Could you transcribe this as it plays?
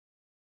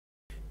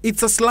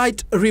It's a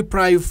slight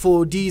reprieve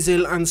for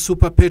diesel and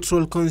super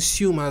petrol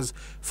consumers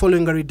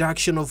following a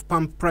reduction of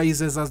pump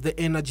prices as the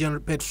Energy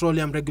and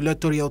Petroleum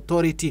Regulatory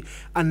Authority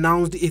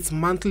announced its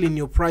monthly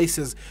new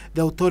prices.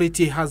 The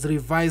authority has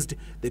revised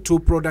the two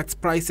products'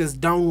 prices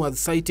downwards,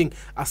 citing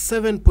a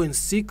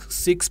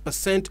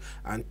 7.66%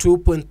 and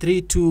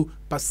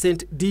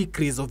 2.32%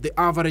 decrease of the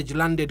average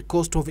landed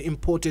cost of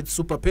imported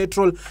super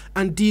petrol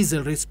and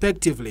diesel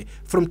respectively.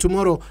 From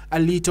tomorrow, a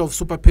litre of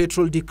super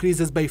petrol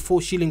decreases by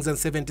 4 shillings and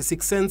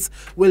 76 cents,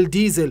 while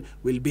diesel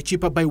will be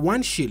cheaper by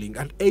 1 shilling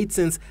and 8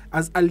 cents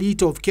as a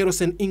litre of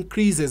kerosene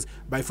increases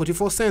by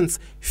 44 cents.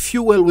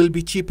 Fuel will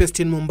be cheapest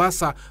in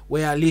Mombasa,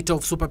 where a litre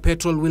of super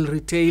petrol will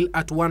retail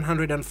at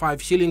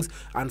 105 shillings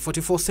and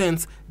 44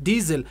 cents,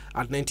 diesel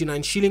at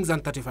 99 shillings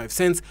and 35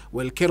 cents,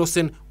 while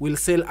kerosene will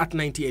sell at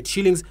 98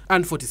 shillings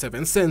and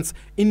 47 cents.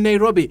 In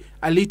Nairobi,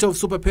 a litre of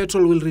super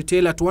petrol will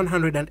retail at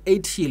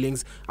 108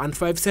 shillings and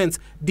 5 cents,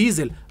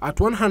 diesel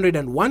at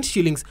 101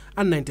 shillings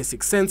and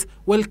 96 cents,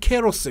 while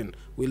kerosene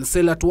will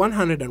sell at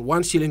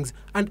 101 shillings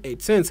and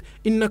 8 cents.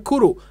 In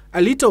Nakuru,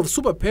 a litre of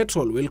super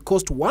petrol will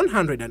cost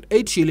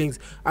 108 shillings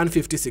and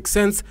 56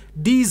 cents,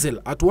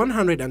 diesel at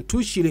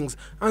 102 shillings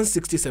and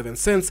 67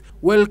 cents,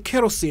 while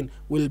kerosene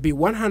will be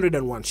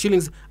 101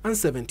 shillings and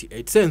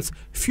 78 cents.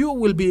 Fuel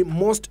will be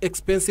most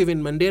expensive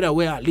in Mandera,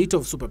 where a litre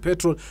of super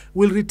petrol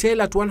will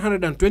retail at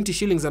 120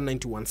 shillings and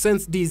 91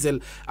 cents, diesel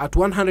at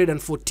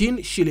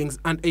 114 shillings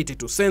and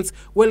 82 cents,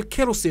 while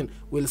kerosene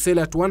will sell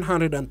at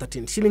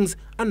 113 shillings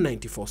and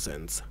 94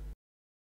 cents.